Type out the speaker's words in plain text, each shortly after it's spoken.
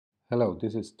Hello,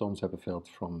 this is Tom Zeppeveld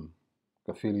from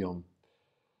Graphileon.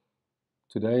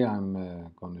 Today I'm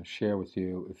going to share with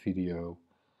you a video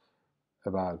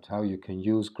about how you can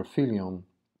use Graphileon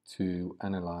to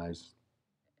analyze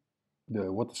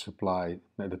the water supply,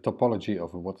 the topology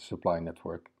of a water supply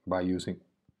network by using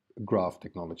graph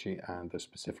technology and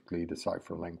specifically the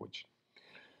Cipher language.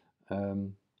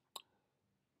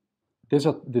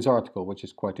 This article, which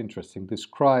is quite interesting,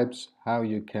 describes how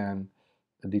you can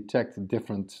detect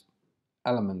different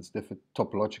elements, different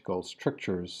topological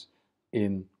structures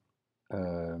in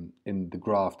the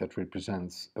graph that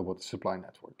represents a water supply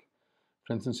network.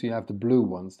 For instance, you have the blue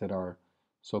ones that are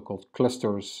so-called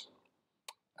clusters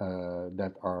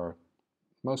that are,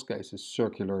 in most cases,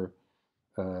 circular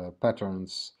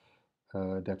patterns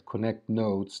that connect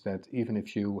nodes that even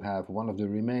if you have one of the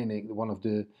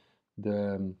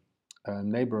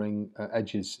neighboring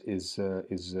edges is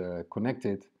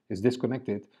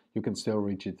disconnected, you can still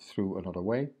reach it through another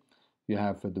way. You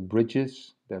have the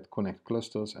bridges that connect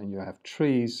clusters, and you have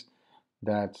trees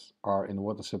that are in the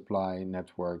water supply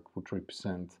network, which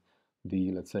represent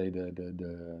the, let's say,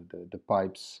 the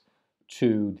pipes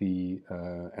to the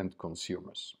end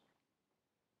consumers.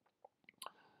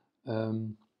 I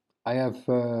have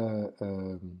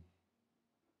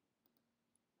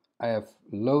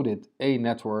loaded a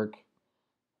network,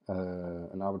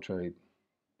 an arbitrary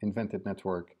invented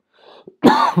network,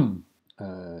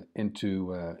 into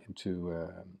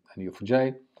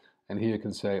Neo4j, and here you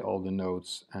can say all the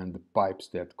nodes and the pipes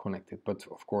that connect it. But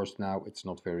of course now it's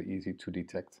not very easy to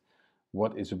detect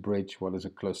what is a bridge, what is a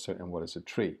cluster, and what is a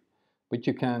tree. But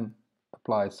you can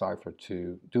apply Cipher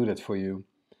to do that for you,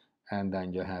 and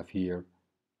then you have here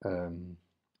the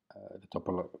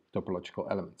topological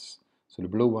elements. So the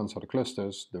blue ones are the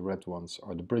clusters, the red ones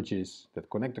are the bridges that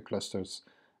connect the clusters,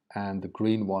 and the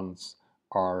green ones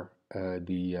are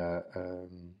the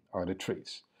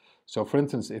trees. So for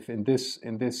instance, if in this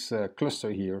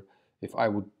cluster here, if I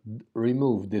would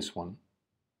remove this one,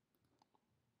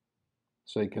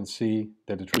 so you can see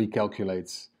that it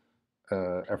recalculates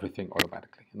everything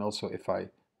automatically. And also if I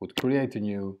would create a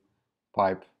new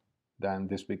pipe, then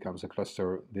this becomes a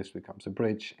cluster, this becomes a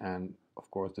bridge, and of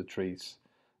course the trees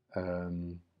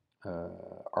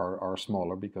are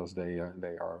smaller because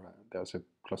there's a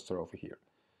cluster over here.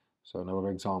 So another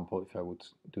example, if I would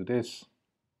do this,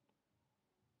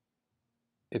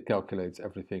 it calculates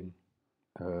everything.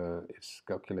 It's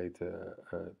calculated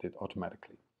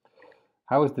automatically.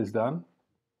 How is this done?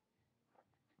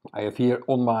 I have here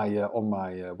on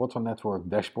my water network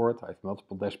dashboard. I have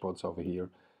multiple dashboards over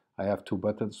here. I have two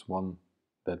buttons, one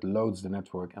that loads the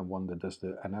network and one that does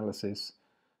the analysis.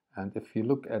 And if you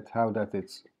look at how that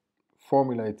is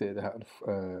formulated,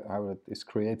 how it is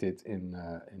created in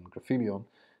Graphileon,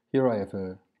 here I have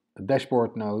a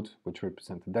dashboard node which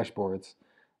represents the dashboards,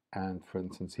 and for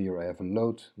instance here I have a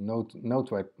node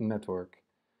network,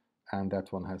 and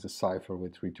that one has a cipher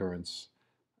which returns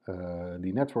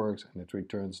the networks, and it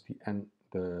returns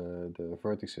the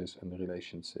vertices and the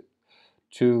relationship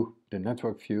to the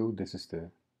network view. This is the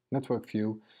network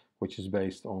view, which is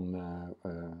based on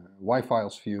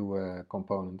Y-files view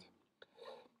component.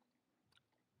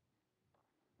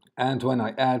 And when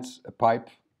I add a pipe,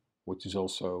 which is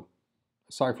also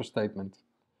a cipher statement,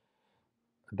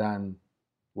 then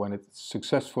when it's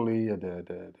successfully,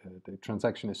 the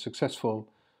transaction is successful,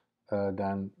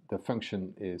 then the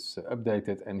function is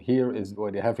updated, and here is where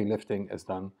the heavy lifting is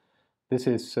done. This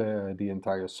is the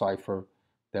entire cipher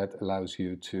that allows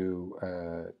you to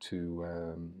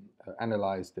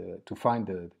analyze, to find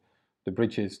the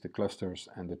bridges, the clusters,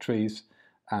 and the trees,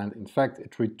 and in fact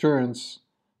it returns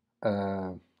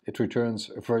a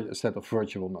set of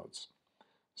virtual nodes.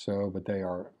 So, but they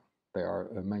are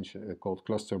mentioned called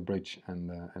cluster, bridge,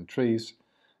 and trees,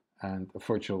 and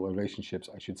virtual relationships,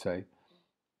 I should say.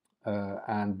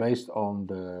 And based on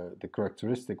the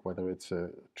characteristic, whether it's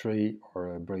a tree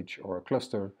or a bridge or a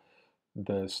cluster,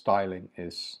 the styling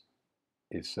is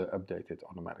updated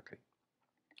automatically.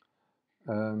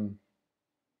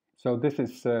 So this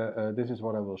is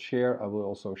what I will share. I will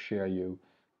also share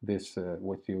this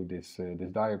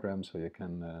diagram, so you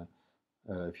can,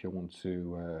 if you want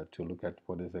to look at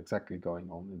what is exactly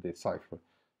going on in this cipher,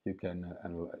 you can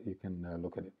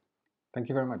look at it. Thank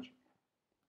you very much.